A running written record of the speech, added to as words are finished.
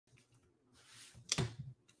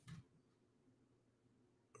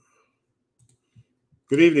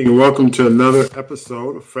Good evening and welcome to another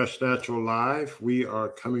episode of Fresh Natural Live. We are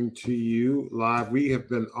coming to you live. We have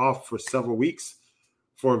been off for several weeks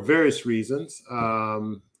for various reasons.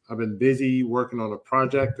 I've been busy working on a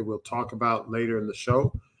project that we'll talk about later in the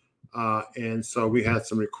show. And so we had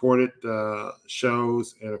some recorded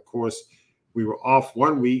shows. And of course, we were off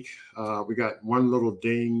 1 week. We got one little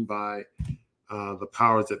ding by the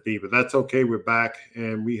powers that be, but that's okay. We're back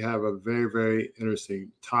and we have a very, very interesting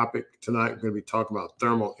topic tonight. We're going to be talking about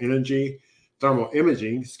thermal imaging,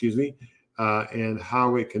 and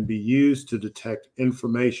how it can be used to detect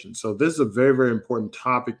inflammation. So this is a very, very important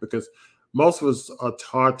topic because most of us are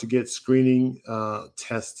taught to get screening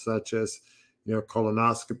tests such as,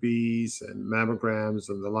 colonoscopies and mammograms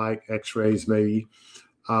and the like, x-rays maybe.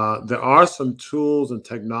 There are some tools and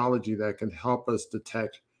technology that can help us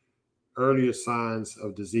detect earlier signs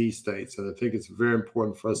of disease states. And I think it's very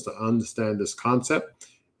important for us to understand this concept.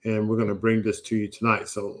 And we're going to bring this to you tonight.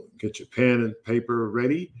 So get your pen and paper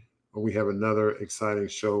ready. We have another exciting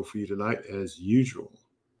show for you tonight as usual.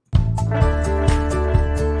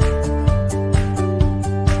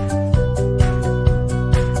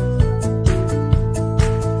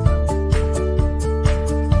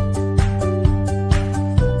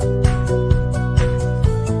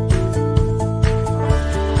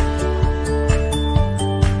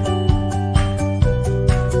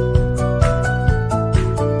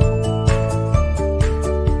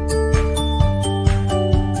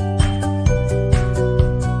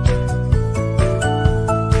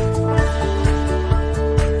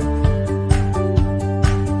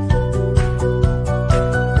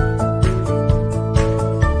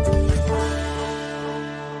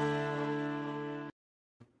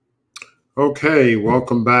 Okay,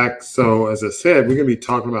 welcome back. So as I said, we're going to be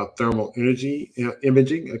talking about thermal imaging.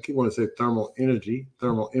 I keep wanting to say thermal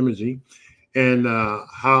imaging, and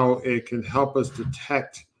how it can help us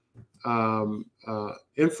detect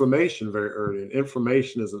inflammation very early. And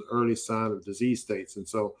inflammation is an early sign of disease states. And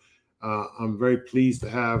so I'm very pleased to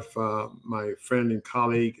have my friend and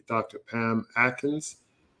colleague, Dr. Pam Atkins,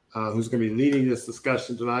 who's going to be leading this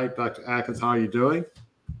discussion tonight. Dr. Atkins, how are you doing?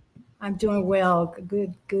 I'm doing well.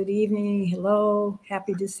 Good evening. Hello.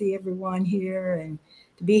 Happy to see everyone here and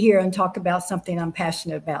to be here and talk about something I'm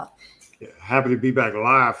passionate about. Yeah, happy to be back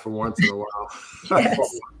live for once in a while. Yes.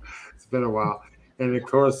 It's been a while. And of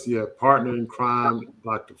course, your partner in crime,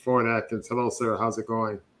 Dr. Ford Atkins. Hello, sir. How's it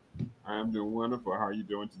going? I'm doing wonderful. How are you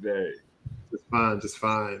doing today? Just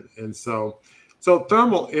fine. And so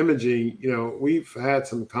thermal imaging, we've had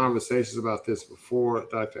some conversations about this before,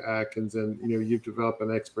 Dr. Atkins, and, you've developed an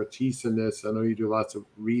expertise in this. I know you do lots of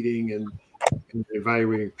reading and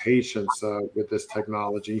evaluating patients with this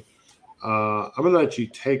technology. I'm going to let you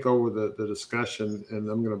take over the discussion, and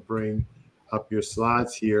I'm going to bring up your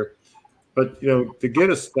slides here. But, to get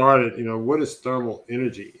us started, what is thermal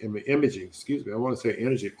imaging? Excuse me. I want to say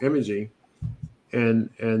imaging, and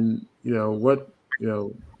what,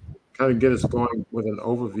 kind of get us going with an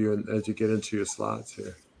overview and as you get into your slides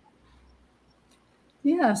here.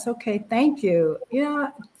 Yes, okay, thank you.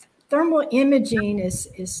 Thermal imaging is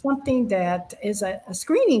something that is a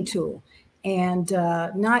screening tool, and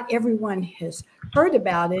not everyone has heard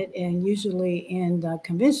about it, and usually in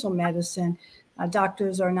conventional medicine,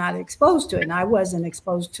 doctors are not exposed to it, and I wasn't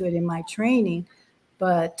exposed to it in my training,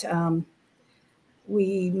 but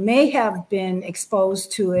we may have been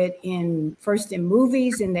exposed to it first in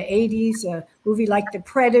movies in the 80s, a movie like The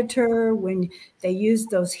Predator, when they used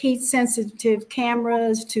those heat-sensitive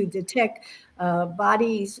cameras to detect live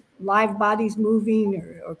bodies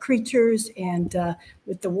moving or creatures, and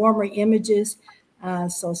with the warmer images.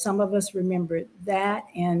 So some of us remember that,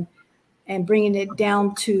 and bringing it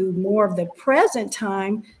down to more of the present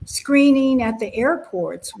time, screening at the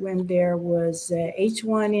airports when there was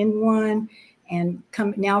H1N1, and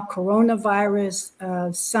now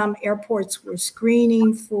coronavirus. Some airports were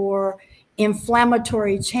screening for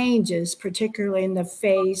inflammatory changes, particularly in the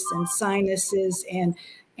face and sinuses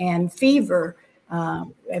and fever.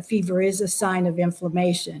 Fever is a sign of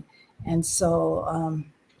inflammation. And so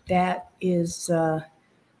that was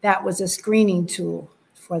a screening tool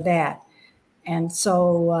for that. And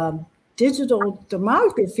so digital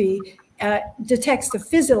thermography detects the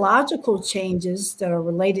physiological changes that are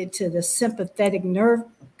related to the sympathetic nerve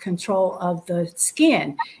control of the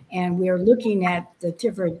skin. And we are looking at the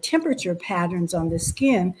different temperature patterns on the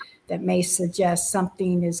skin that may suggest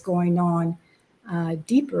something is going on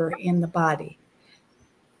deeper in the body.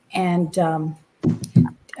 And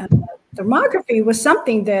thermography was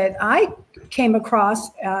something that I came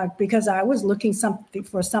across because I was looking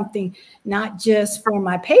for something not just for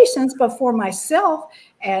my patients, but for myself.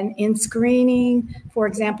 And in screening, for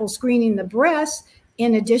example, screening the breast,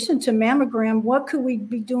 in addition to mammogram, what could we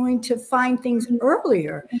be doing to find things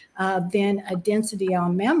earlier than a density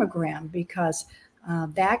on mammogram? Because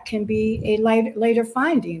that can be a later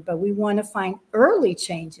finding, but we want to find early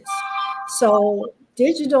changes. So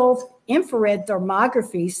digital infrared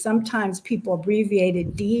thermography, sometimes people abbreviate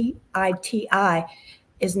it DITI,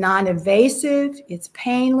 is non-invasive, it's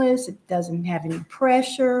painless, it doesn't have any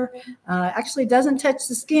pressure, actually doesn't touch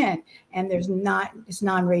the skin, and it's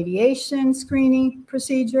non-radiation screening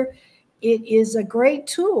procedure. It is a great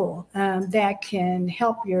tool that can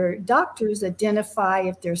help your doctors identify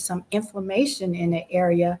if there's some inflammation in the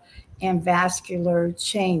area and vascular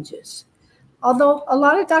changes. Although a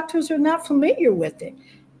lot of doctors are not familiar with it.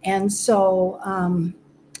 And so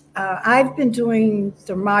I've been doing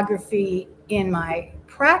thermography in my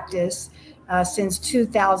practice since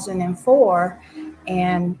 2004,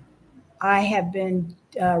 and I have been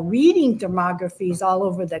reading thermographies all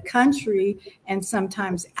over the country, and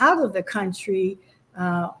sometimes out of the country.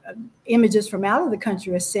 Images from out of the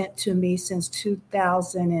country are sent to me since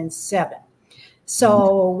 2007.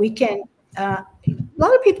 So we can, a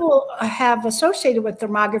lot of people have associated with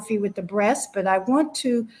thermography with the breast, but I want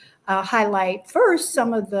to highlight first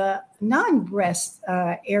some of the non-breast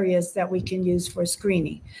areas that we can use for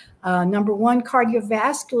screening. Number one,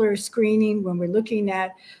 cardiovascular screening, when we're looking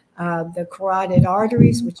at the carotid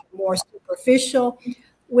arteries, which are more superficial.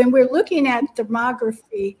 When we're looking at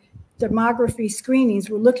thermography screenings,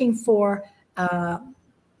 we're looking for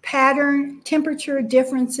pattern, temperature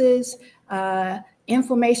differences.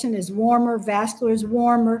 Inflammation is warmer, vascular is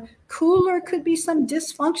warmer. Cooler could be some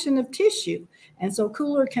dysfunction of tissue. And so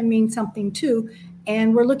cooler can mean something too.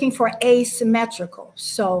 And we're looking for asymmetrical.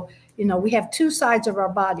 So, we have two sides of our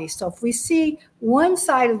body. So if we see one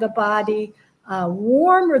side of the body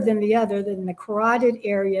warmer than the other, than the carotid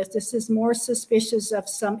areas, this is more suspicious of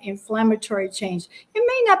some inflammatory change. It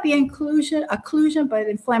may not be occlusion, but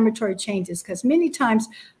inflammatory changes, because many times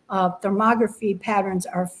thermography patterns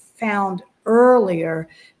are found earlier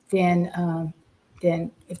than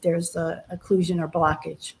if there's occlusion or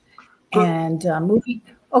blockage. And moving.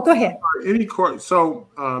 Oh, go ahead. So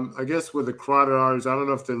I guess with the carotid arteries, I don't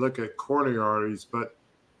know if they look at coronary arteries, but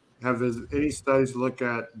have there any studies look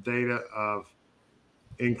at data of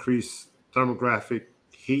increased thermographic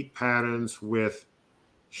heat patterns with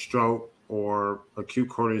stroke or acute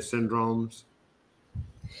coronary syndromes?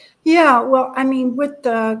 Yeah, well, I mean, with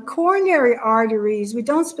the coronary arteries, we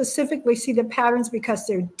don't specifically see the patterns because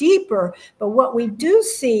they're deeper, but what we do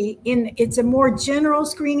see it's a more general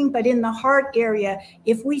screening, but in the heart area,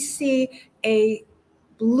 if we see a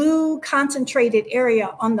blue concentrated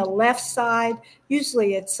area on the left side,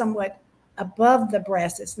 usually it's somewhat above the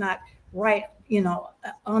breast. It's not right,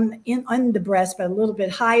 on the breast, but a little bit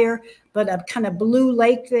higher, but a kind of blue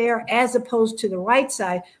lake there, as opposed to the right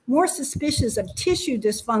side, more suspicious of tissue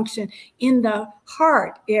dysfunction in the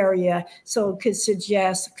heart area. So it could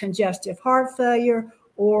suggest congestive heart failure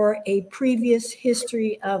or a previous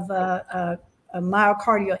history of a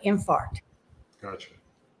myocardial infarct. Gotcha.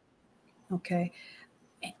 Okay.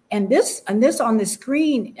 And this on the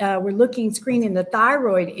screen, we're screening the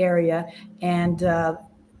thyroid area, and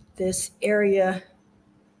this area,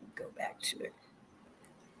 go back to it.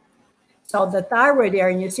 So the thyroid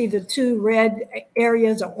area, and you see the two red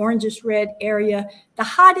areas, or orangish red area. The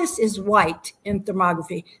hottest is white in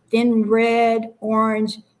thermography, then red,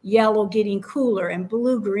 orange, yellow getting cooler, and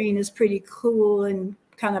blue-green is pretty cool, and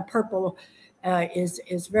kind of purple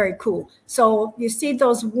is very cool. So you see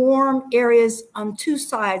those warm areas on two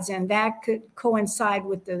sides, and that could coincide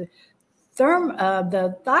with the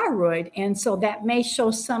thyroid, and so that may show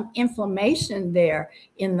some inflammation there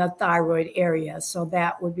in the thyroid area. So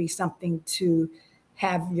that would be something to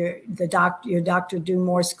have your doctor do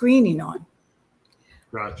more screening on.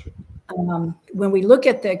 Gotcha. When we look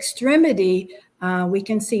at the extremity, we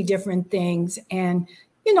can see different things, and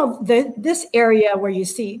this area where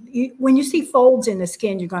when you see folds in the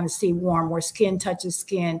skin, you're going to see warm, where skin touches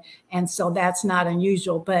skin. And so that's not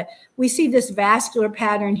unusual, but we see this vascular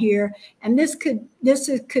pattern here. And this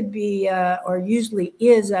could be, or usually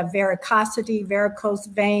is, a varicosity, varicose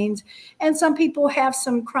veins. And some people have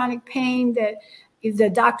some chronic pain that the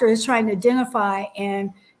doctor is trying to identify,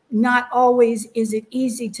 and not always is it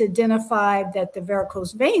easy to identify that the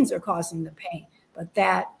varicose veins are causing the pain. But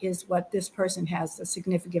that is what this person has, a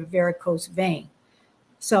significant varicose vein.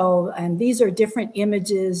 So, and these are different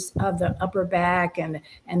images of the upper back and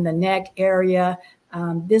the neck area.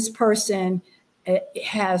 This person it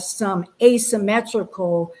has some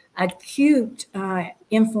asymmetrical acute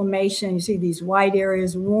inflammation. You see these white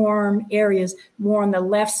areas, warm areas, more on the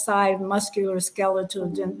left side,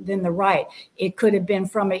 musculoskeletal than the right. It could have been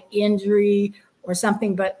from an injury or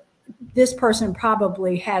something, but this person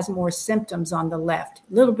probably has more symptoms on the left,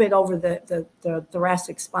 a little bit over the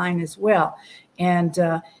thoracic spine as well. And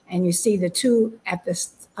you see the two at the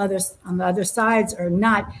on the other sides are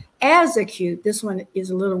not as acute. This one is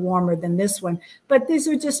a little warmer than this one, but these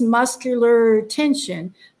are just muscular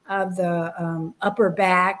tension of the upper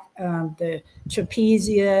back, the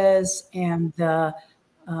trapezius and the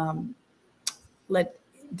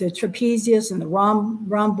trapezius and the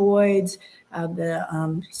rhomboids, the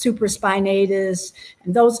supraspinatus,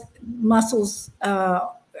 and those muscles.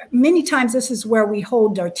 Many times this is where we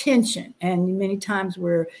hold our tension, and many times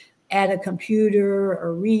we're at a computer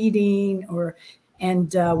or reading,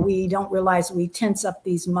 and we don't realize we tense up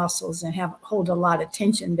these muscles and hold a lot of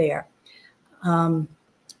tension there.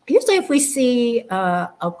 Usually if we see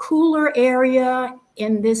a cooler area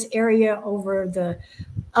in this area over the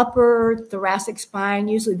upper thoracic spine,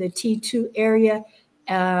 usually the T2 area,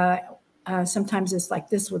 sometimes it's like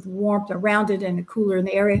this with warmth around it and a cooler in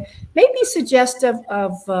the area, may be suggestive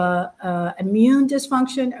of immune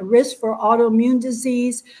dysfunction, a risk for autoimmune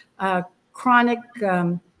disease, chronic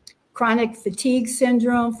fatigue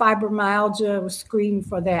syndrome, fibromyalgia. We're screening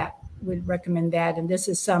for that. We'd recommend that. And this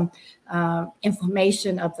is some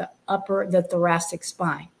inflammation of the thoracic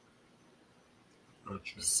spine.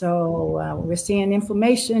 Gotcha. So we're seeing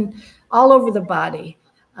inflammation all over the body.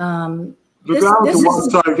 The guy with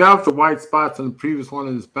the white spots in the previous one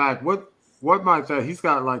in his back, what might that? He's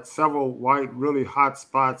got like several white, really hot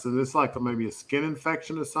spots. Is this like maybe a skin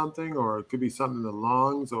infection or something, or it could be something in the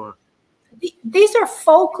lungs, or? These are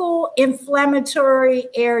focal inflammatory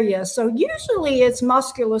areas. So usually it's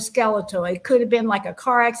musculoskeletal. It could have been like a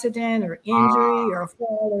car accident or injury or a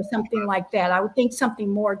fall or something like that. I would think something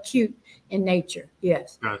more acute in nature.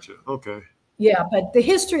 Yes. Gotcha. Okay. Yeah, but the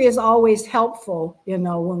history is always helpful,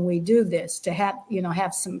 when we do this, to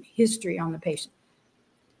have some history on the patient.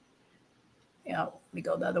 Let me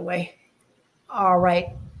go the other way. All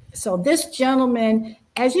right. So this gentleman,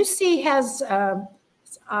 as you see, has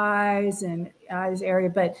eyes area,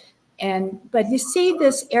 but you see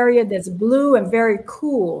this area that's blue and very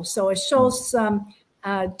cool. So it shows some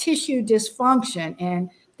tissue dysfunction,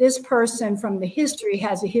 and this person from the history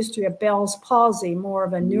has a history of Bell's palsy, more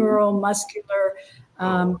of a neuromuscular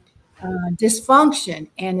dysfunction,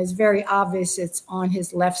 and it's very obvious it's on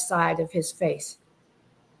his left side of his face.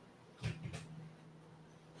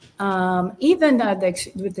 Even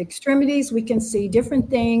with the extremities, we can see different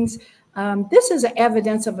things. This is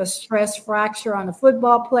evidence of a stress fracture on a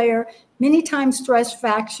football player. Many times stress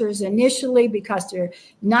fractures initially, because they're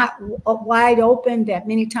not wide open, that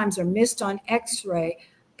many times are missed on x-ray.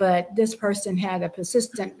 But this person had a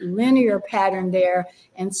persistent linear pattern there.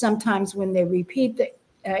 And sometimes when they repeat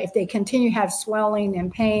if they continue to have swelling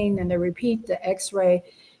and pain and they repeat the x-ray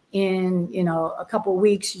in, a couple of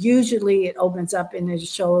weeks, usually it opens up and it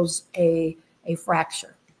shows a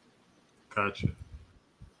fracture. Gotcha.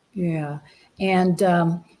 Yeah, and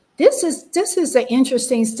this is an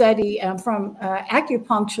interesting study from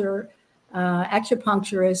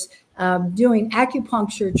acupuncturists doing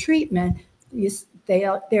acupuncture treatment.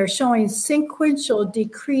 They're showing sequential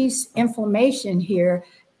decreased inflammation here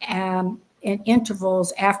in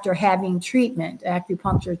intervals after having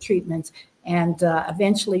acupuncture treatments, and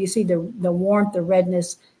eventually you see the warmth, the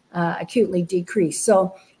redness acutely decrease.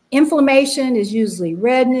 So inflammation is usually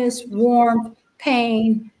redness, warmth,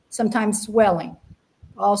 pain, sometimes swelling,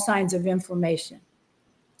 all signs of inflammation.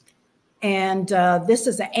 And this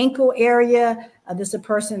is an ankle area. This is a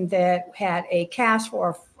person that had a cast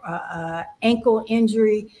for ankle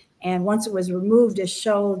injury, and once it was removed, it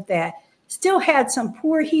showed that still had some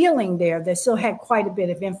poor healing there. They still had quite a bit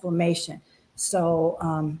of inflammation. So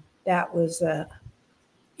that was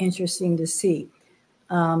interesting to see.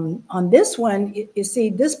 On this one, you see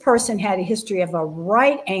this person had a history of a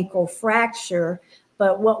right ankle fracture,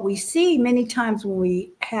 but what we see many times when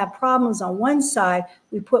we have problems on one side,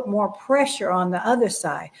 we put more pressure on the other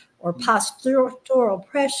side, or postural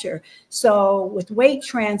pressure. So with weight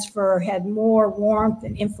transfer, had more warmth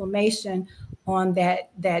and inflammation on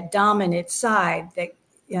that dominant side.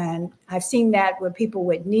 And I've seen that with people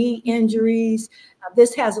with knee injuries.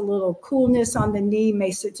 This has a little coolness on the knee, may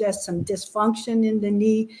suggest some dysfunction in the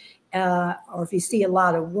knee, or if you see a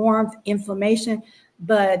lot of warmth, inflammation.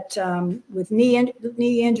 But with knee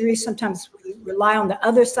injuries, sometimes we rely on the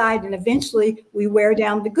other side, and eventually we wear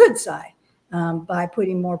down the good side by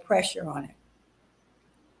putting more pressure on it.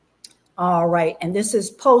 All right, and this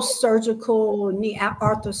is post-surgical knee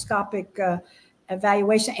arthroscopic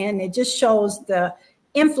evaluation, and it just shows the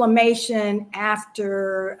inflammation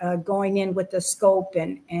after going in with the scope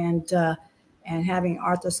and having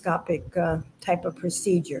arthroscopic type of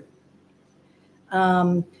procedure.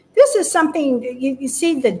 This is something you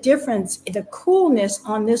see the difference, the coolness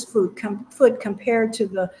on this foot compared to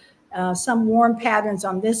the some warm patterns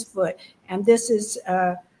on this foot, and this is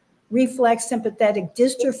reflex sympathetic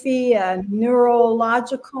dystrophy, a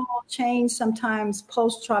neurological change, sometimes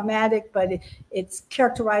post-traumatic, but it's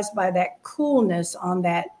characterized by that coolness on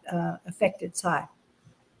that affected side.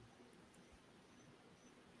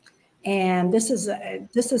 And this is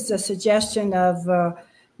a suggestion of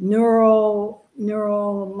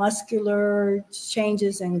neuromuscular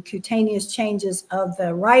changes and cutaneous changes of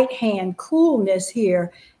the right hand coolness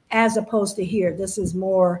here, as opposed to here. This is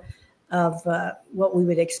more of what we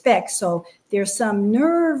would expect. So there's some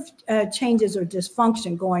nerve changes or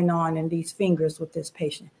dysfunction going on in these fingers with this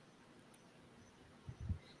patient.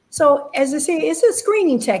 So as I say, it's a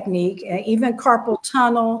screening technique. Even carpal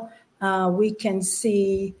tunnel, we can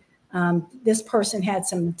see this person had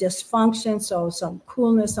some dysfunction, so some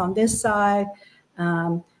coolness on this side,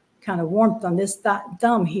 kind of warmth on this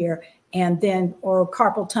thumb here. And then, or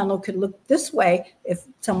carpal tunnel could look this way if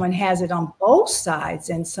someone has it on both sides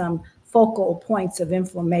and some focal points of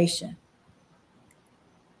inflammation.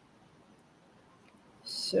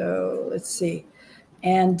 So let's see.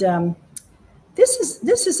 And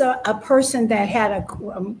this is a person that had a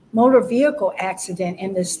motor vehicle accident,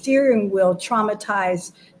 and the steering wheel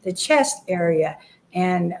traumatized the chest area.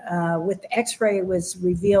 And with the x-ray, it was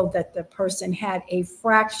revealed that the person had a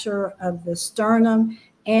fracture of the sternum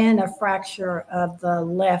and a fracture of the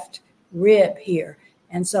left rib here.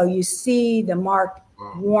 And so you see the marked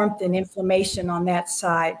warmth and inflammation on that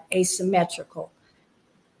side, asymmetrical.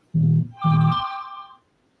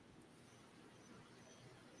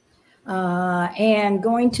 And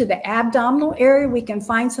going to the abdominal area, we can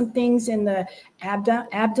find some things in the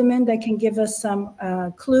abdomen that can give us some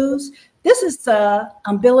clues. This is the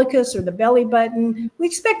umbilicus or the belly button. We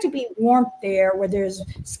expect to be warmth there where there's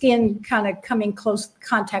skin kind of coming close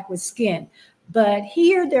contact with skin. But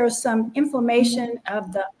here there's some inflammation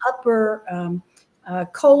of the upper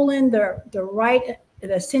colon, the right,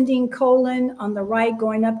 the ascending colon on the right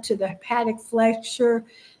going up to the hepatic flexure.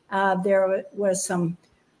 There was some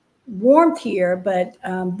warmth here, but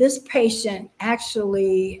this patient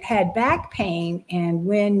actually had back pain, and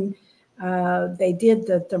when they did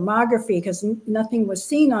the thermography, because nothing was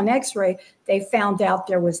seen on x-ray, they found out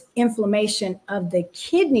there was inflammation of the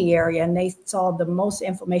kidney area, and they saw the most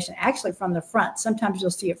inflammation actually from the front. Sometimes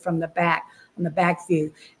you'll see it from the back, on the back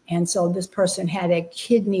view. And so this person had a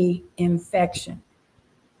kidney infection.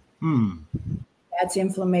 That's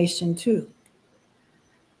inflammation too.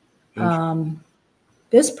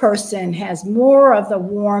 This person has more of the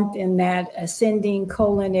warmth in that ascending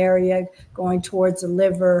colon area going towards the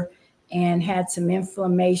liver, and had some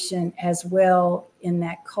inflammation as well in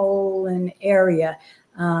that colon area.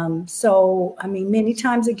 So, I mean, many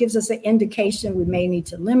times it gives us an indication we may need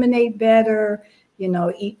to eliminate better, you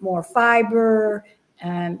know, eat more fiber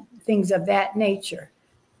and things of that nature.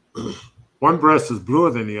 One breast is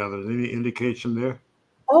bluer than the other. Any indication there?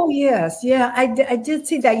 Oh, yes. Yeah, I did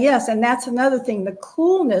see that. Yes. And that's another thing, the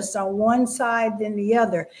coolness on one side than the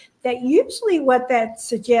other. That usually what that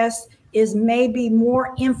suggests is maybe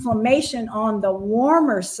more inflammation on the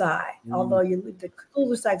warmer side, although the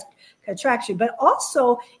cooler side's contraction. But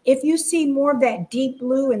also, if you see more of that deep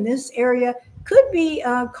blue in this area, could be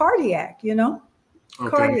cardiac, you know,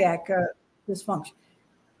 cardiac dysfunction.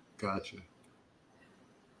 Gotcha.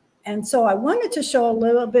 And so I wanted to show a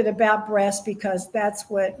little bit about breast, because that's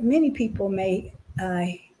what many people may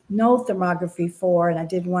know thermography for, and I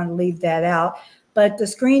didn't want to leave that out. But the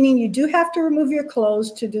screening, you do have to remove your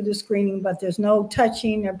clothes to do the screening, but there's no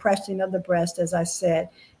touching or pressing of the breast, as I said.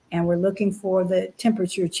 And we're looking for the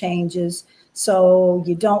temperature changes. So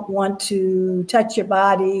you don't want to touch your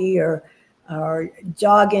body or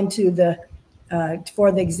jog into the,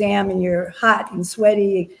 for the exam and you're hot and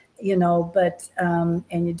sweaty, you know, but,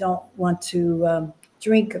 and you don't want to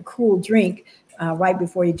drink a cool drink right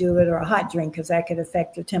before you do it, or a hot drink, because that could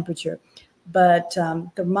affect your temperature. But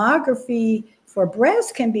thermography for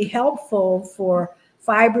breast can be helpful for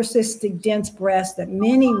fibrocystic dense breasts that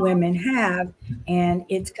many women have, and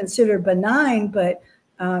it's considered benign, but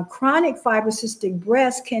chronic fibrocystic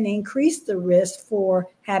breast can increase the risk for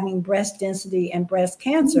having breast density and breast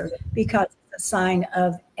cancer, because a sign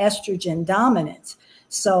of estrogen dominance.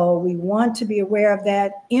 So we want to be aware of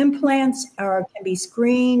that. Implants can be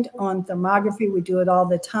screened on thermography. We do it all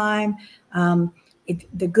the time.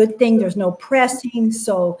 The good thing, there's no pressing,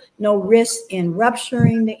 so no risk in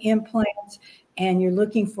rupturing the implants. And you're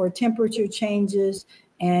looking for temperature changes,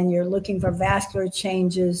 and you're looking for vascular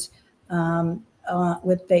changes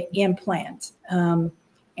with the implant.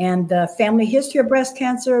 And the family history of breast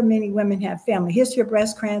cancer, many women have family history of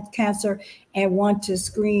breast cancer and want to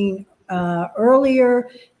screen earlier,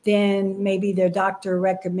 then maybe their doctor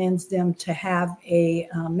recommends them to have a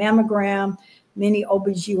mammogram. Many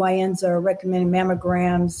OBGYNs are recommending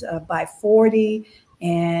mammograms by 40.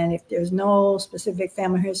 And if there's no specific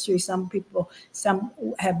family history,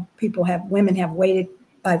 women have waited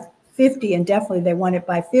by 50, and definitely they want it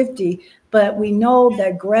by 50. But we know that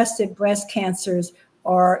aggressive breast cancers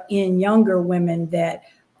are in younger women that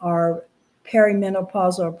are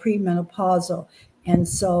perimenopausal or premenopausal, and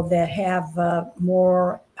so that have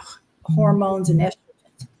more hormones and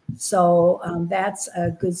estrogens. So that's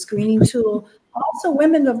a good screening tool. Also,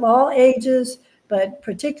 women of all ages, but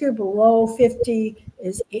particularly below 50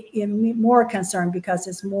 is more concerned because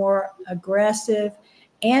it's more aggressive.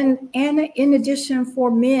 And in addition for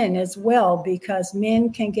men as well, because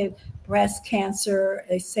men can get breast cancer.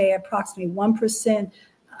 They say approximately 1%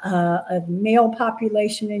 of male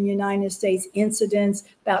population in the United States, incidence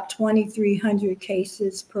about 2,300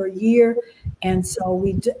 cases per year. And so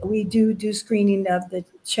we do screening of the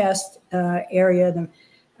chest area, the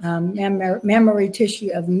mammary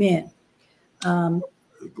tissue of men.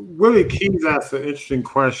 Willie Keys asked an interesting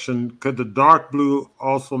question. Could the dark blue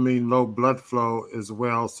also mean low blood flow as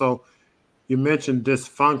well? So you mentioned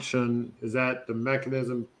dysfunction. Is that the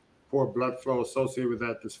mechanism, poor blood flow associated with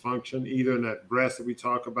that dysfunction, either in that breast that we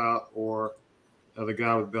talk about or the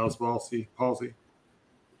guy with Bell's palsy?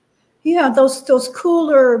 Yeah, those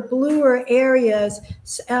cooler, bluer areas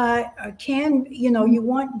can, you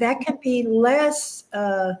want, that can be less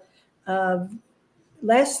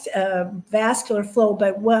vascular flow,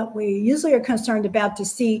 but what we usually are concerned about to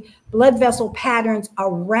see blood vessel patterns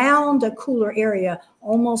around a cooler area,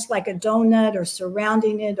 almost like a donut or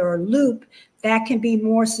surrounding it or a loop, that can be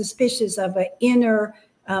more suspicious of an inner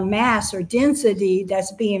mass or density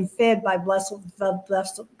that's being fed by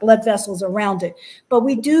blood vessels around it. But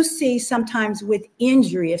we do see sometimes with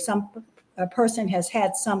injury, if a person has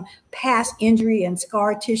had some past injury and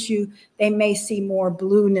scar tissue, they may see more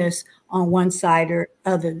blueness on one side or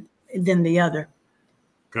other than the other.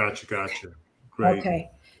 Gotcha. Great. Okay.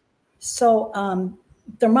 So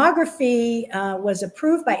thermography was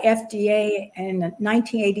approved by FDA in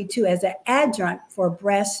 1982 as an adjunct for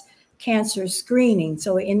breast cancer screening.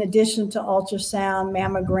 So in addition to ultrasound,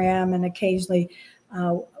 mammogram, and occasionally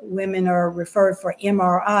women are referred for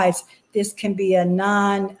MRIs, this can be a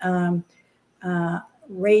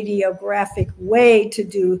radiographic way to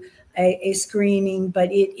do a screening,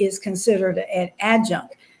 but it is considered an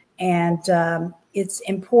adjunct. And it's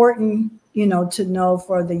important, to know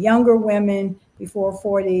for the younger women before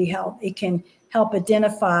 40, it can help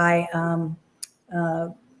identify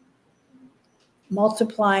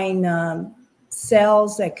multiplying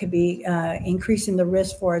cells that could be increasing the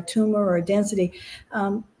risk for a tumor or a density.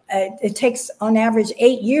 It takes on average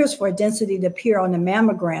 8 years for a density to appear on a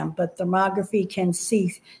mammogram, but thermography can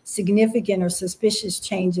see significant or suspicious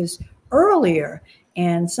changes earlier.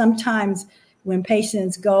 And sometimes when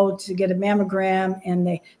patients go to get a mammogram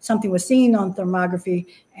and something was seen on thermography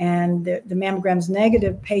and the mammogram's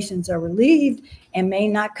negative, patients are relieved and may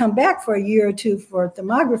not come back for a year or two for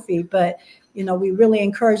thermography. But, we really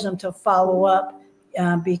encourage them to follow up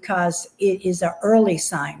because it is an early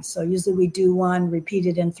sign. So usually we do one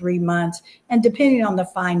repeated in 3 months, and depending on the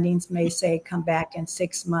findings, may say come back in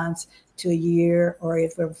 6 months to a year, or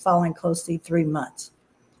if we're following closely, 3 months.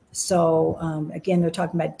 So again, they're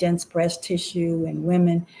talking about dense breast tissue in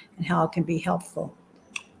women and how it can be helpful.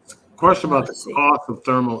 Question about the cost of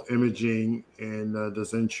thermal imaging, and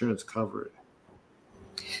does insurance cover it?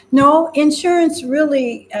 No, insurance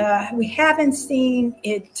really, we haven't seen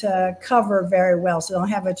it cover very well, so don't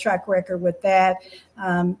have a track record with that.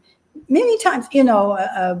 Many times,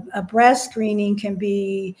 a breast screening can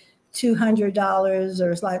be $200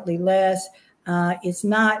 or slightly less. It's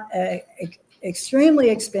not extremely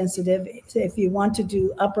expensive. If you want to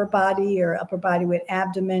do upper body or upper body with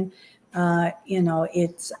abdomen,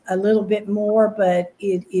 it's a little bit more, but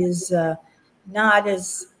it is not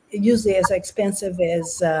usually as expensive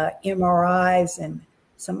as MRIs and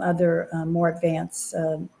some other more advanced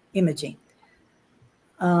imaging.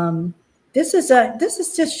 This is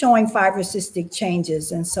just showing fibrocystic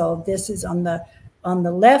changes, and so this is on the on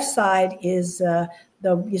the left side is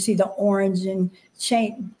you see the orange and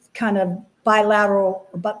chain kind of bilateral,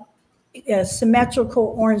 but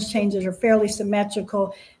symmetrical orange changes are fairly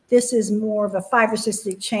symmetrical. This is more of a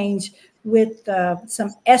fibrocystic change with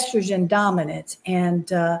some estrogen dominance.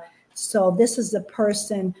 And so this is the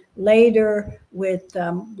person later with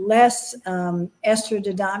less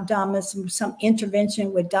estrogen dominance, some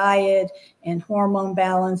intervention with diet and hormone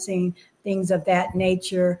balancing, things of that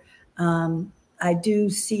nature. I do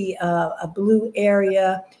see a blue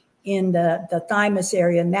area in the thymus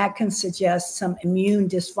area, and that can suggest some immune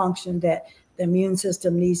dysfunction, that the immune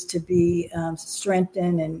system needs to be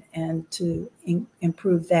strengthened and to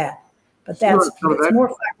improve that. But that's more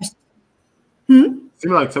fibrous.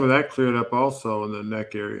 Seemed like some of that cleared up also in the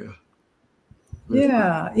neck area.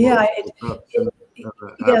 Yeah. Yes,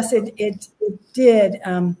 it did.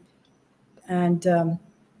 And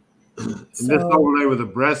this overlay with the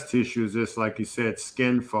breast tissue is just, like you said,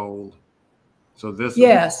 skin fold. So this.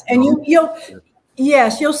 Yes, and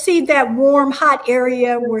you'll see that warm, hot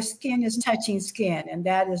area where skin is touching skin, and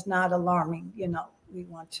that is not alarming. We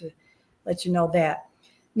want to let you know that.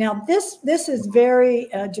 Now, this is very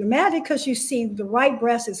dramatic, because you see the right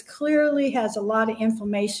breast clearly has a lot of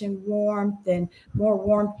inflammation, warmth, and more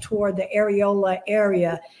warmth toward the areola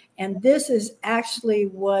area. And this is actually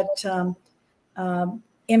what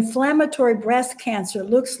inflammatory breast cancer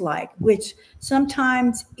looks like, which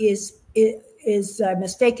sometimes is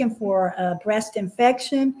mistaken for a breast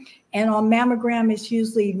infection, and on mammogram is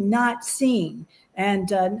usually not seen.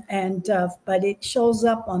 But it shows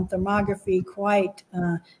up on thermography quite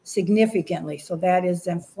significantly. So that is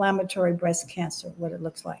inflammatory breast cancer, what it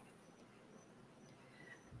looks like.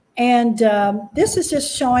 And this is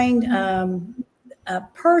just showing a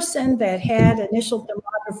person that had initial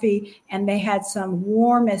thermography, and they had some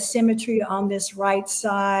warm asymmetry on this right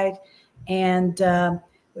side. And they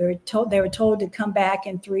were told to come back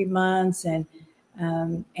in 3 months and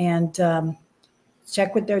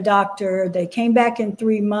check with their doctor. They came back in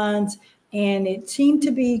 3 months, and it seemed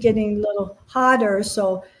to be getting a little hotter.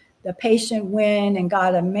 So the patient went and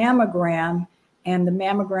got a mammogram, and the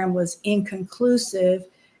mammogram was inconclusive.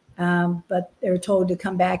 But they were told to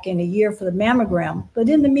come back in a year for the mammogram. But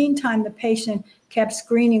in the meantime, the patient kept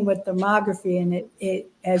screening with thermography, and it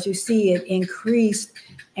as you see, it increased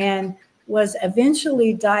and was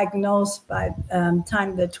eventually diagnosed by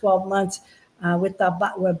time of the 12 months with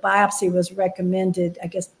where biopsy was recommended. I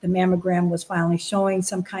guess the mammogram was finally showing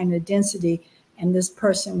some kind of density, and this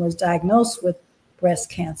person was diagnosed with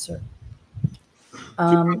breast cancer.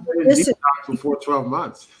 This is before 12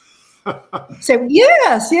 months. So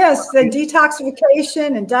yes, the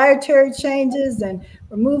detoxification and dietary changes and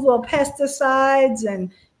removal of pesticides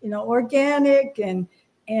and organic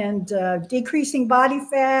and decreasing body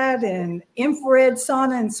fat and infrared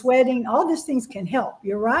sauna and sweating, all these things can help.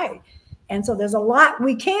 You're right. And so there's a lot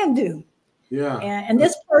we can do. Yeah. And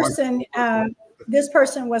this person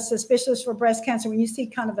was suspicious for breast cancer. When you see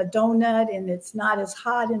kind of a donut and it's not as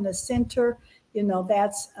hot in the center,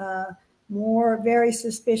 that's more very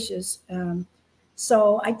suspicious.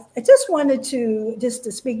 So I just wanted to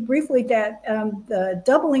speak briefly that the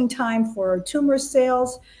doubling time for tumor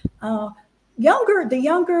cells, the younger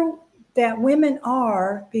that women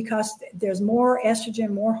are, because there's more estrogen,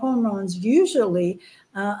 more hormones, usually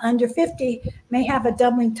under 50 may have a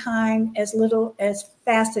doubling time as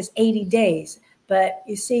fast as 80 days. But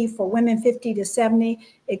you see, for women 50 to 70,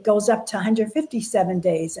 it goes up to 157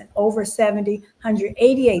 days, and over 70,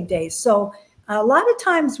 188 days. So a lot of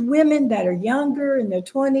times women that are younger, in their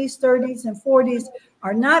 20s, 30s, and 40s,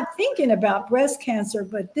 are not thinking about breast cancer,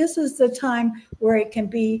 but this is the time where it can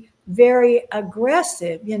be very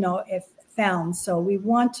aggressive, if found. So we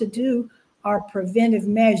want to do our preventive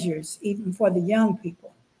measures, even for the young people.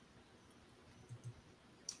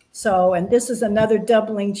 So, and this is another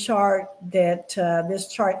doubling chart that this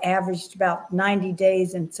chart averaged about 90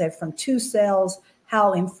 days and said from 2 cells,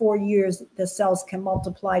 how in 4 years the cells can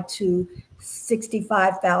multiply to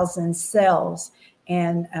 65,000 cells.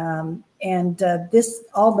 And this,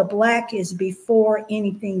 all the black is before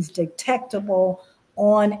anything's detectable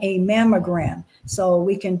on a mammogram. So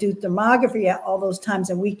we can do thermography at all those times,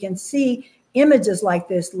 and we can see images like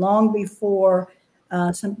this long before,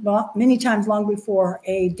 many times long before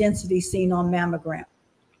a density seen on mammogram.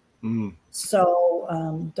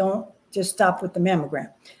 So don't just stop with the mammogram.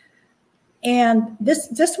 And this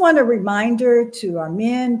just want a reminder to our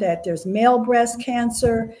men that there's male breast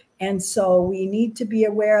cancer, and so we need to be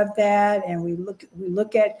aware of that. And we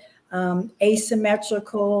look at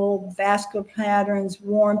asymmetrical vascular patterns,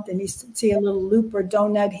 warmth, and you see a little loop or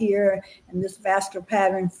donut here, and this vascular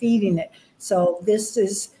pattern feeding it. So this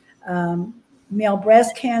is male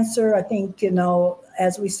breast cancer. I think,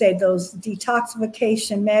 as we say, those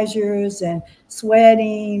detoxification measures and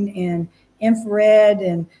sweating and infrared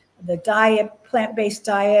and the diet, plant-based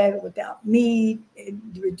diet without meat,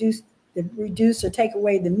 reduce or take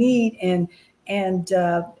away the meat, and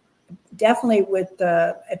definitely with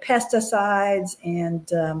pesticides and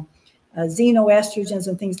xenoestrogens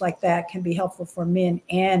and things like that can be helpful for men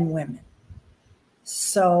and women.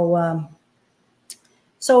 So,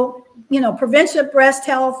 prevention of breast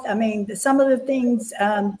health. I mean, some of the things,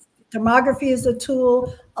 thermography is a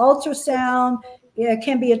tool, ultrasound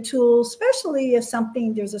can be a tool, especially if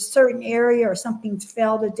there's a certain area or something's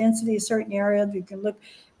failed, a density, a certain area. You can look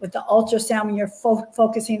with the ultrasound when you're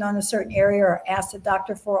focusing on a certain area, or ask the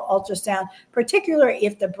doctor for ultrasound, particularly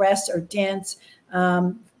if the breasts are dense,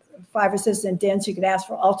 fibrosis and dense, you could ask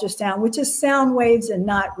for ultrasound, which is sound waves and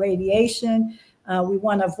not radiation. We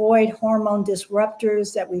want to avoid hormone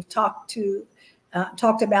disruptors that we've talked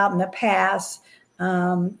about in the past,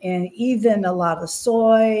 and even a lot of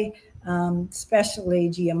soy, especially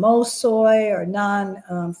GMO soy or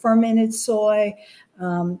non-fermented soy,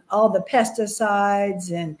 all the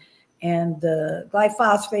pesticides and the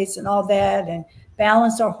glyphosates and all that, and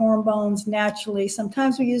balance our hormones naturally.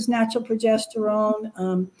 Sometimes we use natural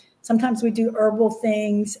progesterone. Sometimes we do herbal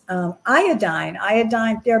things. Iodine,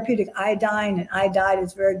 therapeutic iodine, and iodide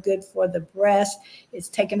is very good for the breast. It's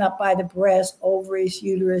taken up by the breast, ovaries,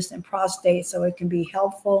 uterus, and prostate, so it can be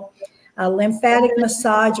helpful. Lymphatic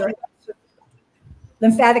massage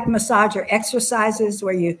or exercises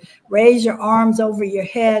where you raise your arms over your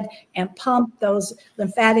head and pump those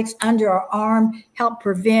lymphatics under our arm, help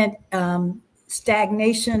prevent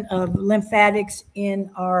stagnation of lymphatics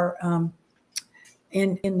in our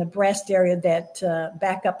in the breast area that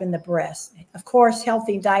back up in the breast. Of course,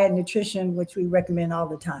 healthy diet and nutrition, which we recommend all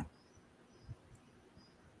the time.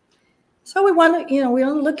 So we want to,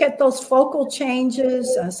 look at those focal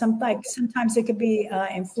changes. Sometimes it could be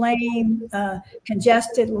inflamed,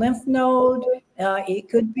 congested lymph node. It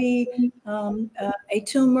could be a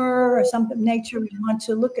tumor or something of nature. We want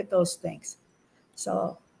to look at those things.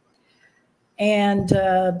 So, and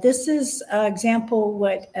this is an example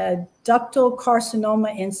what ductal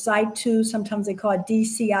carcinoma in situ, sometimes they call it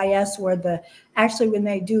DCIS, where when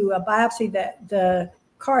they do a biopsy, the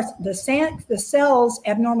cells,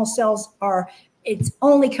 abnormal cells, it's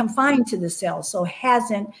only confined to the cells, so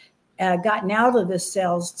hasn't gotten out of the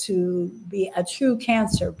cells to be a true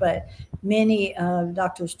cancer, but many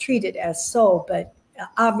doctors treat it as so. But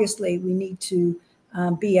obviously we need to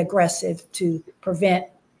be aggressive to prevent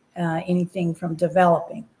anything from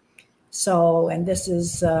developing. So, and this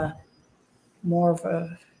is more of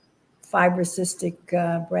a fibrocystic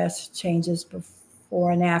breast changes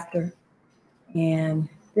before and after. And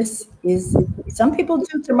this is, some people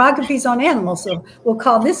do thermographies on animals, so we'll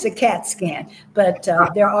call this a CAT scan. But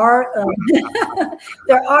there are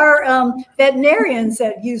veterinarians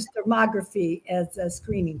that use thermography as a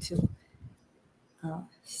screening tool.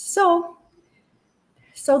 So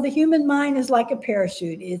the human mind is like a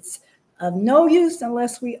parachute. It's of no use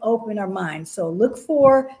unless we open our mind. So look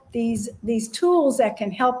for these tools that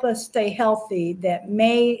can help us stay healthy that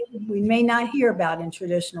we may not hear about in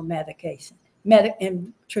traditional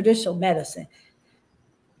in traditional medicine.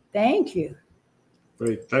 Thank you.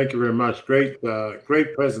 Great. Thank you very much. Great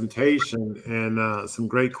presentation and some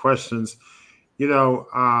great questions.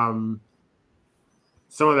 Someone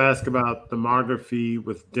asked about thermography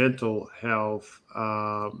with dental health.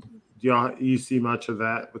 Do you see much of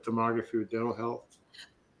that with thermography with dental health?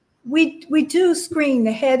 We do screen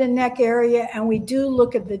the head and neck area, and we do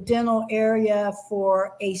look at the dental area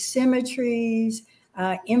for asymmetries,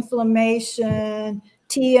 inflammation,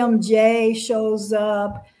 TMJ shows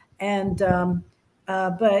up, and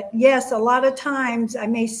but yes, a lot of times I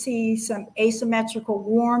may see some asymmetrical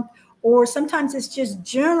warmth, or sometimes it's just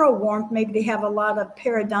general warmth. Maybe they have a lot of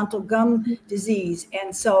periodontal gum disease.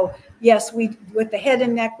 And so, yes, with the head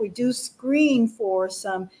and neck, we do screen for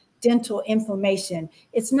some dental inflammation.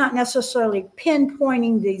 It's not necessarily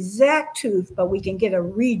pinpointing the exact tooth, but we can get a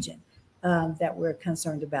region that we're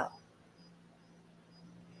concerned about.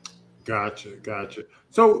 Gotcha.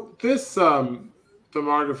 So this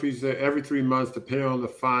thermography is every 3 months, depending on the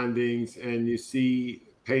findings, and you see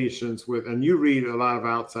patients and you read a lot of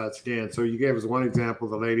outside scans. So you gave us one example,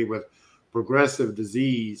 the lady with progressive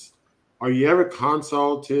disease. Are you ever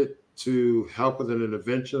consulted to help with an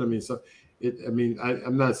intervention?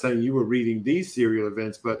 I'm not saying you were reading these serial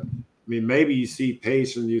events, but maybe you see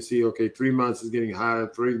patients, you see, okay, 3 months is getting hotter,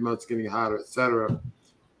 3 months getting hotter, et cetera.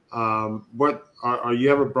 What are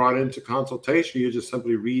you ever brought into consultation? You're just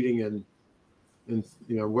simply reading and And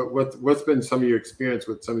what's been some of your experience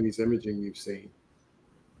with some of these imaging you've seen?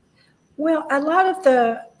 Well, a lot of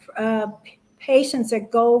the patients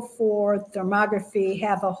that go for thermography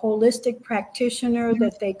have a holistic practitioner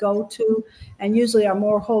that they go to, and usually are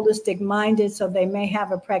more holistic minded, so they may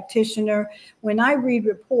have a practitioner. When I read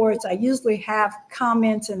reports, I usually have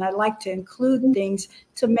comments, and I like to include things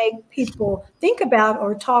to make people think about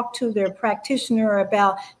or talk to their practitioner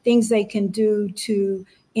about things they can do to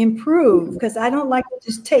improve, because I don't like to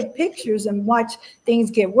just take pictures and watch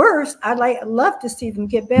things get worse. I love to see them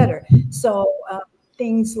get better. So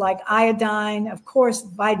things like iodine, of course,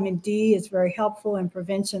 vitamin D is very helpful in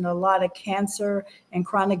prevention of a lot of cancer and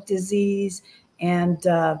chronic disease, and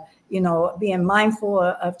being mindful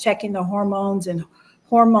of checking the hormones and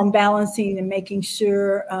hormone balancing and making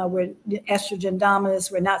sure we're estrogen dominant.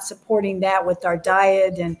 We're not supporting that with our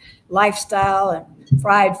diet and lifestyle and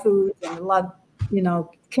fried foods and a lot of,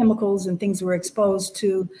 chemicals and things we're exposed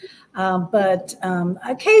to. But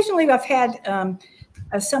occasionally I've had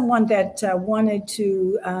someone that wanted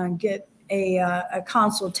to get a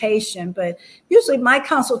consultation, but usually my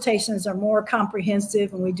consultations are more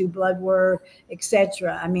comprehensive and we do blood work,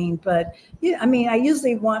 etc. I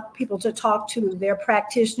usually want people to talk to their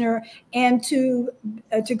practitioner and to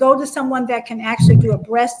go to someone that can actually do a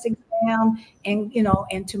breast exam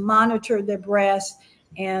and to monitor their breast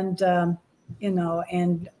and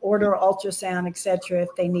and order ultrasound, etc. if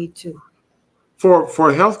they need to. For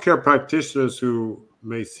healthcare practitioners who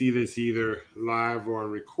may see this either live or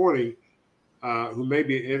on recording, who may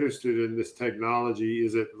be interested in this technology,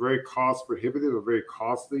 is it very cost prohibitive or very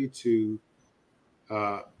costly to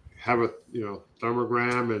have a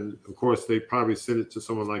thermogram? And of course, they probably send it to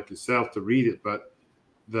someone like yourself to read it. But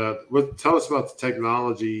tell us about the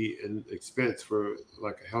technology and expense for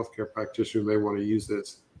like a healthcare practitioner who may want to use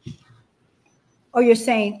this. Oh, you're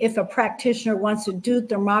saying if a practitioner wants to do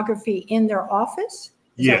thermography in their office?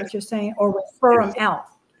 Is that what you're saying? Or refer them out?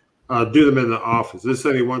 Do them in the office. Let's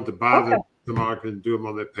say they want to buy the thermography and do them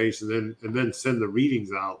on their patient, and then send the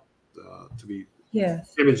readings out to be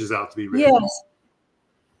images out to be read.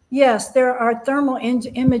 Yes, there are thermal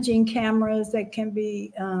imaging cameras that can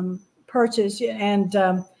be purchased, and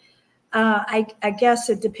I guess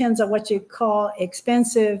it depends on what you call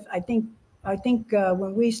expensive. I think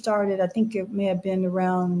when we started, I think it may have been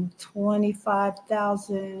around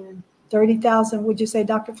 25,000, 30,000. Would you say,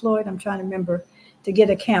 Dr. Floyd? I'm trying to remember, to get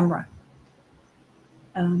a camera.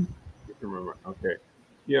 Remember. Okay.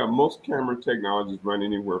 Yeah, most camera technologies run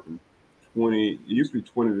anywhere from 20. It used to be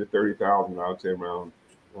 20 to 30,000. I would say around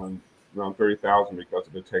 30,000 because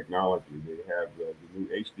of the technology. They have the new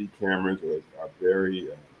HD cameras that are very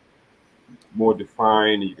more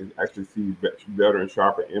defined. You can actually see better and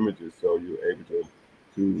sharper images, so you're able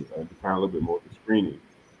to define a little bit more of the screening.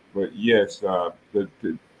 But yes, the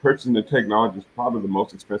purchasing the technology is probably the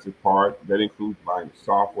most expensive part. That includes buying the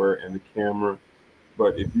software and the camera.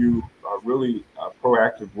 But if you are really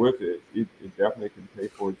proactive with it, it definitely can pay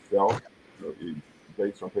for itself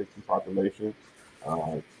based on patient population.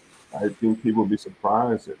 I think people will be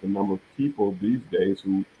surprised at the number of people these days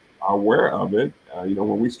who are aware of it.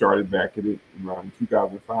 When we started back in around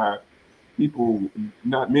 2005,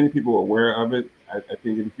 not many people were aware of it. I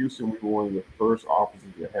think in Houston, we were one of the first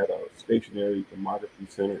offices that had a stationary thermography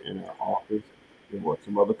center in our office. There were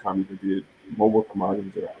some other companies that did mobile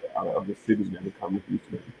thermographers out of other cities that would come to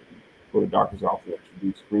Houston for the doctor's office to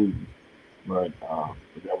do screening. But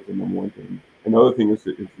that was the number one thing. Another thing is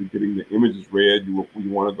getting the images read. You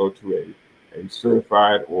want to go to a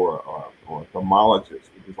certified or a thermologist,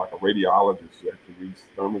 which is like a radiologist that can read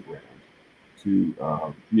thermograms, to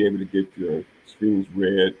be able to get your screens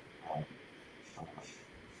read,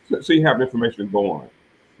 so you have information to go on.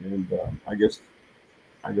 And I guess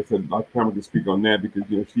Dr. Pamela can speak on that because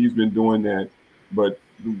she's been doing that. But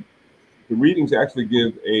the readings actually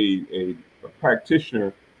give a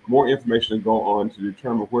practitioner more information to go on to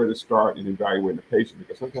determine where to start in evaluating the patient,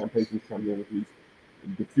 because sometimes patients come in with these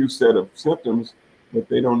diffuse set of symptoms, but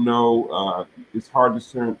they don't know. It's hard to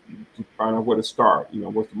find out where to start.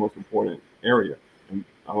 What's the most important area, and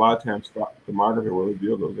a lot of times thermography will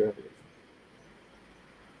reveal those areas.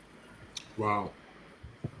 Wow.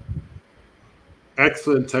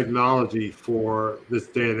 Excellent technology for this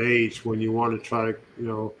day and age when you want to try to,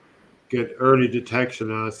 get early detection.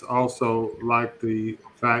 And it's also like the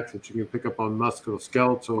fact that you can pick up on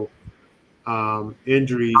musculoskeletal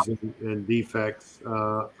injuries and defects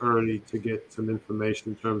early to get some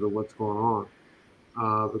information in terms of what's going on.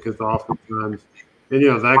 Because oftentimes,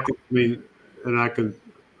 and I can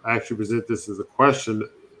actually present this as a question: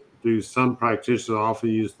 do some practitioners often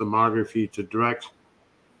use thermography to direct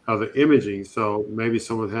the imaging. So maybe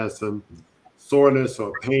someone has some soreness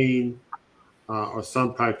or pain, or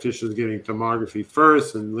some practitioners getting thermography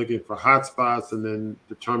first and looking for hot spots and then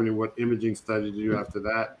determining what imaging study to do after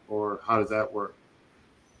that, or how does that work?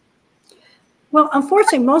 Well,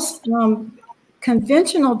 unfortunately, most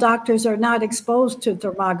conventional doctors are not exposed to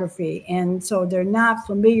thermography, and so they're not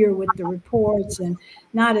familiar with the reports and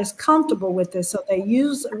not as comfortable with this. So they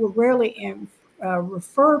rarely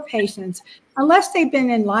refer patients unless they've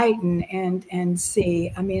been enlightened and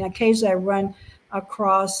see. I mean, occasionally I run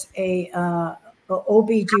across a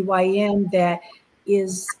OBGYN that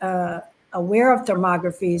is aware of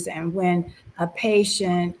thermographies, and when a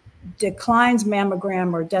patient declines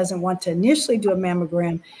mammogram or doesn't want to initially do a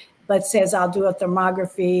mammogram, but says, I'll do a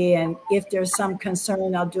thermography, and if there's some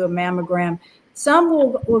concern, I'll do a mammogram. Some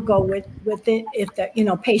will go with it if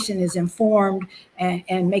the patient is informed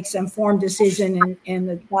and makes an informed decision, and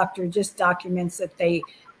the doctor just documents that they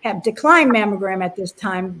have declined mammogram at this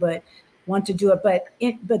time, but want to do it.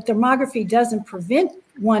 But thermography doesn't prevent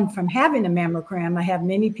one from having a mammogram. I have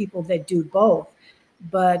many people that do both.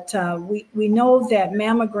 But we know that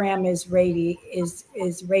mammogram is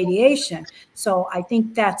radiation. So I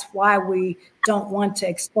think that's why we don't want to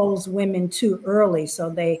expose women too early. So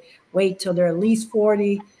they wait till they're at least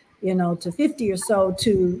 40, to 50 or so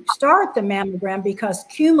to start the mammogram, because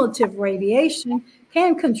cumulative radiation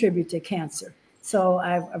can contribute to cancer. So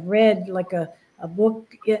I've read like a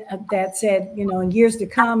book that said, in years to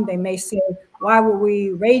come, they may say, why were we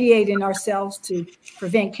radiating ourselves to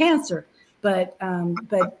prevent cancer? But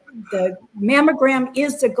the mammogram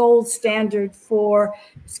is the gold standard for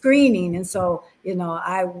screening, and so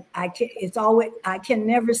I can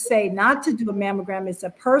never say not to do a mammogram. It's a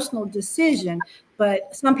personal decision.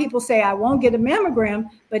 But some people say I won't get a mammogram,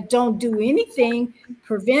 but don't do anything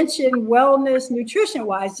prevention, wellness, nutrition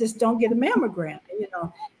wise. Just don't get a mammogram.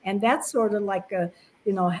 And that's sort of like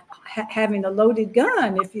having a loaded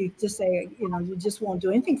gun. If you just say you just won't do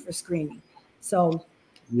anything for screening. So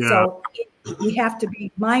we have to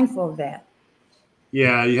be mindful of that.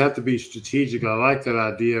 Yeah, you have to be strategic. I like that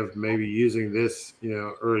idea of maybe using this,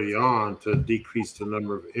 early on to decrease the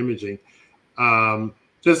number of imaging.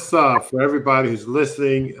 Just for everybody who's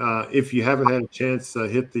listening, if you haven't had a chance to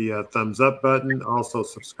hit the thumbs up button, also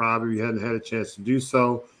subscribe if you hadn't had a chance to do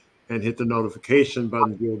so, and hit the notification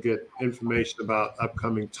button. You'll get information about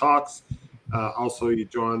upcoming talks. Also, you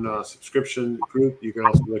join a subscription group. You can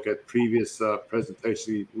also look at previous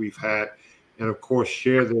presentations we've had. And of course,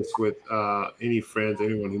 share this with any friends,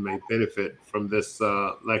 anyone who may benefit from this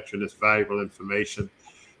lecture and this valuable information.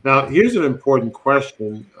 Now, here's an important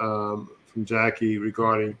question from Jackie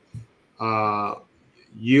regarding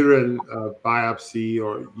uterine biopsy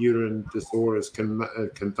or uterine disorders. Can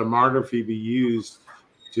thermography be used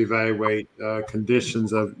to evaluate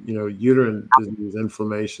conditions of uterine disease,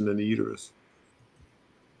 inflammation in the uterus?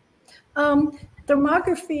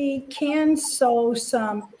 Thermography can show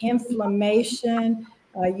some inflammation,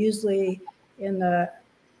 usually in the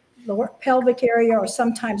lower pelvic area or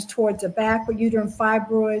sometimes towards the back with uterine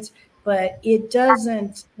fibroids, but it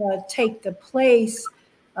doesn't take the place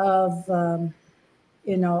of a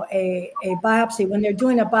biopsy. When they're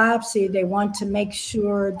doing a biopsy, they want to make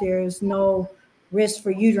sure there's no risk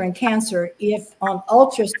for uterine cancer. If on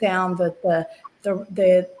ultrasound that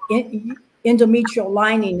the endometrial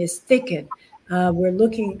lining is thickened,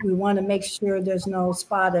 we want to make sure there's no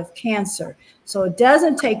spot of cancer. So it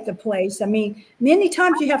doesn't take the place. I mean, many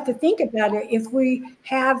times you have to think about it. If we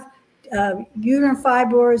have uterine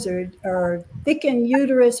fibroids or thickened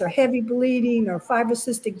uterus or heavy bleeding or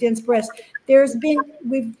fibrocystic dense breast,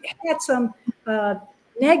 we've had some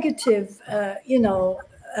negative,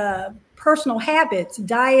 personal habits,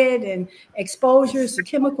 diet and exposures to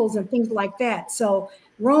chemicals and things like that. So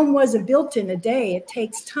Rome wasn't built in a day. It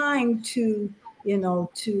takes time to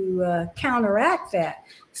counteract that.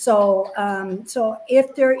 So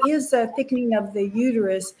if there is a thickening of the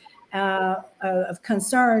uterus of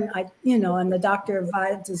concern, and the doctor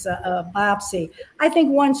advises a biopsy, I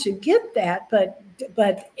think one should get that. But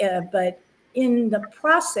in the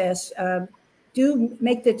process, do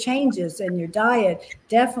make the changes in your diet.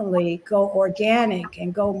 Definitely go organic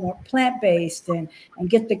and go more plant-based and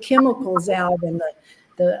get the chemicals out and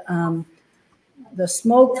the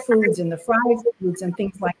smoked foods and the fried foods and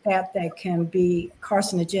things like that can be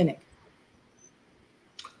carcinogenic.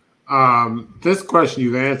 This question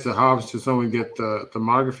you've answered. How often should someone get the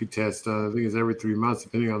thermography test done? I think it's every 3 months,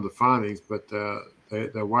 depending on the findings. But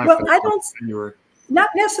their wife. Well, not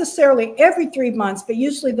necessarily every 3 months, but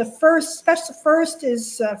usually the first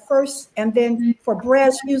is first, and then for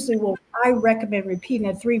breast, usually I recommend repeating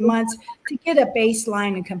it 3 months to get a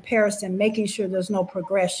baseline and comparison, making sure there's no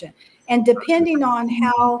progression. And depending on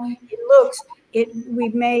how it looks,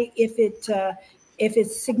 if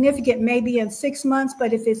it's significant, maybe in 6 months,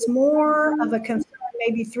 but if it's more of a concern,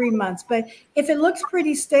 maybe 3 months. But if it looks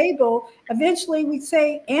pretty stable, eventually we'd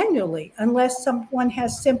say annually, unless someone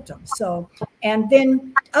has symptoms. So, and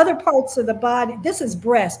then other parts of the body, this is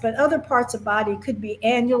breast, but other parts of body could be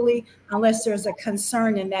annually, unless there's a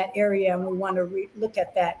concern in that area and we want to look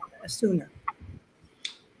at that sooner.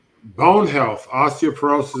 Bone health,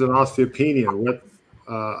 osteoporosis and osteopenia. What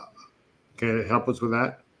can it help us with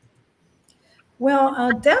that?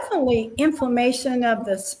 Well, definitely inflammation of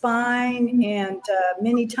the spine, and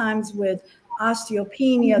many times with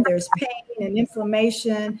osteopenia, there's pain and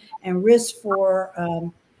inflammation and risk for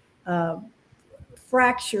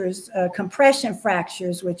fractures, compression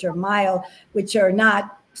fractures, which are mild, which are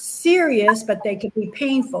not serious, but they can be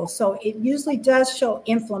painful. So it usually does show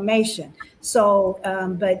inflammation. So,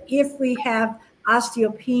 but if we have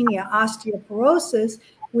osteopenia, osteoporosis,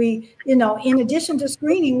 we, in addition to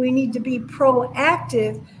screening, we need to be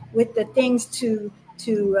proactive with the things to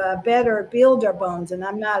better build our bones. And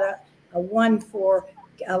I'm not a one for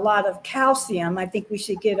a lot of calcium. I think we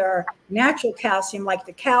should get our natural calcium like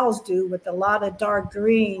the cows do, with a lot of dark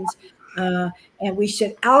greens. And we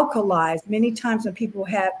should alkalize. Many times when people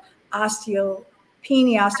have osteopenia,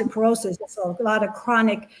 osteoporosis, it's a lot of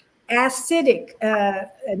chronic acidic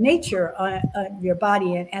nature of your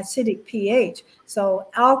body and acidic pH. So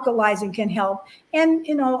alkalizing can help. And,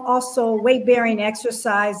 also weight-bearing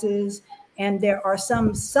exercises. And there are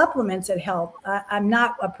some supplements that help. I'm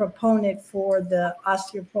not a proponent for the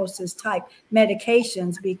osteoporosis type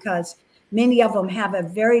medications because many of them have a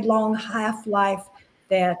very long half-life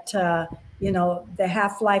that, the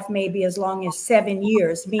half-life may be as long as 7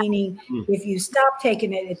 years, meaning if you stop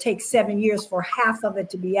taking it, it takes 7 years for half of it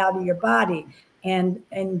to be out of your body. And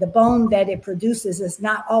the bone that it produces is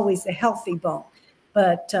not always a healthy bone.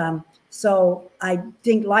 But so I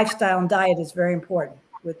think lifestyle and diet is very important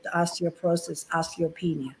with the osteoporosis,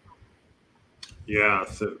 osteopenia. Yeah,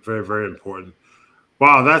 it's very, very important.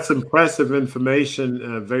 Wow, that's impressive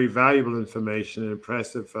information, very valuable information, an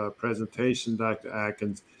impressive presentation, Dr.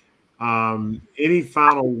 Atkins. Any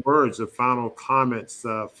final words or final comments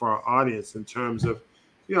for our audience in terms of,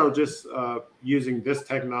 just using this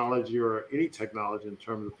technology or any technology in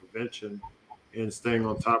terms of prevention and staying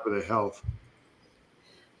on top of their health?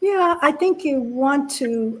 Yeah, I think you want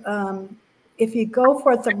to, if you go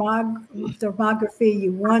for thermography,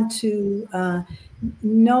 you want to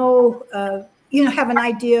know, have an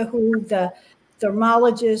idea who the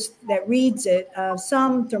thermologist that reads it.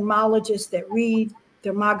 Some thermologists that read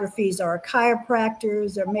thermographies are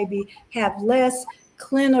chiropractors, or maybe have less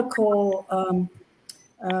clinical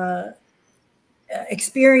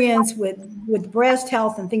experience with breast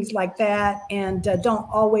health and things like that, and don't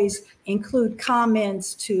always include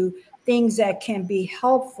comments to things that can be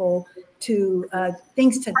helpful to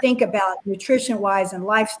things to think about nutrition-wise and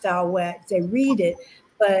lifestyle-wise. They read it,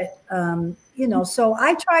 but so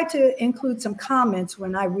I try to include some comments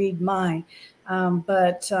when I read mine. And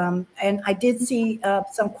I did see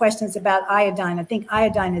some questions about iodine. I think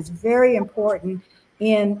iodine is very important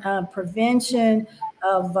in prevention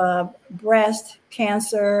of breast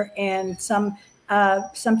cancer, and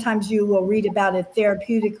sometimes you will read about it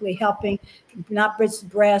therapeutically helping not just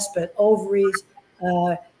breast, but ovaries,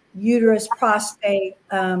 uterus, prostate,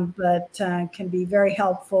 but can be very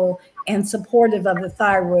helpful and supportive of the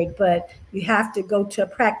thyroid. But you have to go to a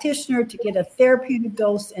practitioner to get a therapeutic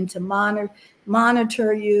dose and to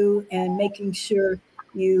monitor you and making sure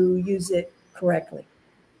you use it correctly.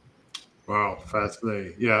 Wow,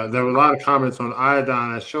 fascinating. Yeah, there were a lot of comments on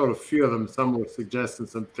iodine. I showed a few of them. Some were suggesting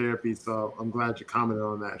some therapy, so I'm glad you commented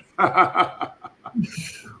on that.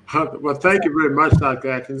 Well, thank you very much,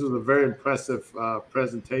 Dr. Atkins. It was a very impressive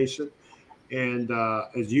presentation. And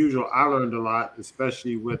as usual, I learned a lot,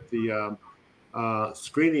 especially with the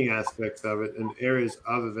screening aspects of it in areas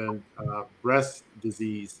other than breast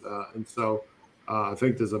disease. And so I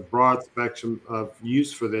think there's a broad spectrum of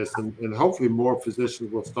use for this, and hopefully more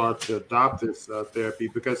physicians will start to adopt this therapy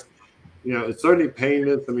because, it's certainly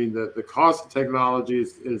painless. I mean, the cost of technology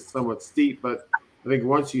is somewhat steep, but I think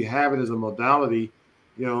once you have it as a modality,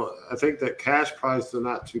 I think that cash prices are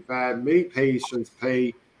not too bad. Many patients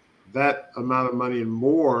pay that amount of money and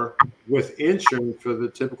more with insurance for the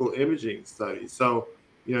typical imaging study. So,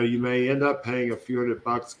 you may end up paying a few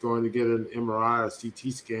 $100 going to get an MRI or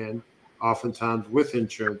CT scan, oftentimes with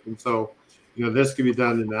insurance. And so this can be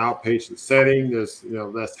done in an outpatient setting. There's,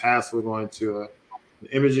 less hassle going to an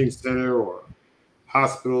imaging center or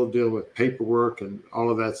hospital, dealing with paperwork and all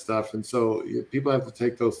of that stuff. And so people have to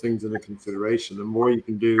take those things into consideration. The more you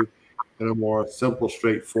can do in a more simple,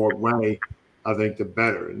 straightforward way, I think the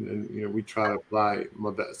better. And we try to apply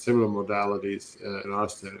similar modalities in our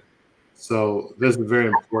center. So this is very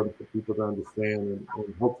important for people to understand,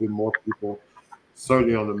 and hopefully more people,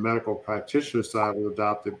 certainly on the medical practitioner side, will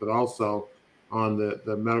adopt it, but also on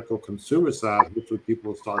the medical consumer side, hopefully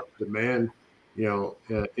people will start to demand,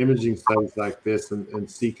 imaging studies like this and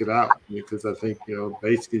seek it out. Because I think,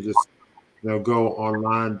 basically just, go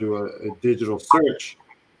online, do a digital search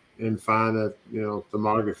and find a,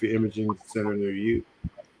 thermography imaging center near you.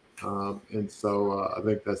 And so I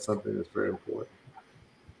think that's something that's very important.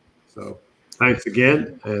 So thanks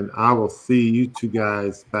again, and I will see you two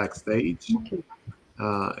guys backstage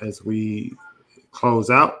as we close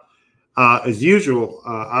out. As usual,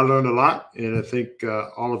 I learned a lot, and I think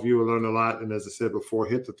all of you will learn a lot. And as I said before,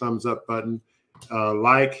 hit the thumbs up button,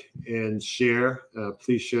 like and share.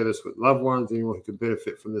 Please share this with loved ones, anyone who can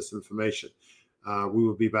benefit from this information. We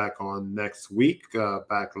will be back on next week,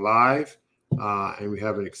 back live, and we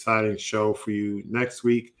have an exciting show for you next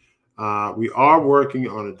week. We are working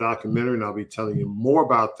on a documentary, and I'll be telling you more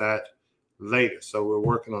about that later. So we're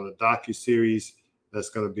working on a docuseries that's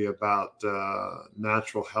going to be about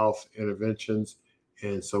natural health interventions.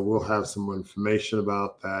 And so we'll have some information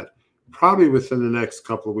about that probably within the next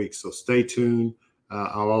couple of weeks. So stay tuned.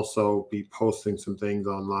 I'll also be posting some things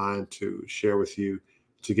online to share with you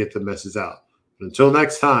to get the message out. But until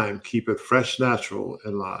next time, keep it fresh, natural,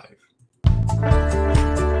 and live.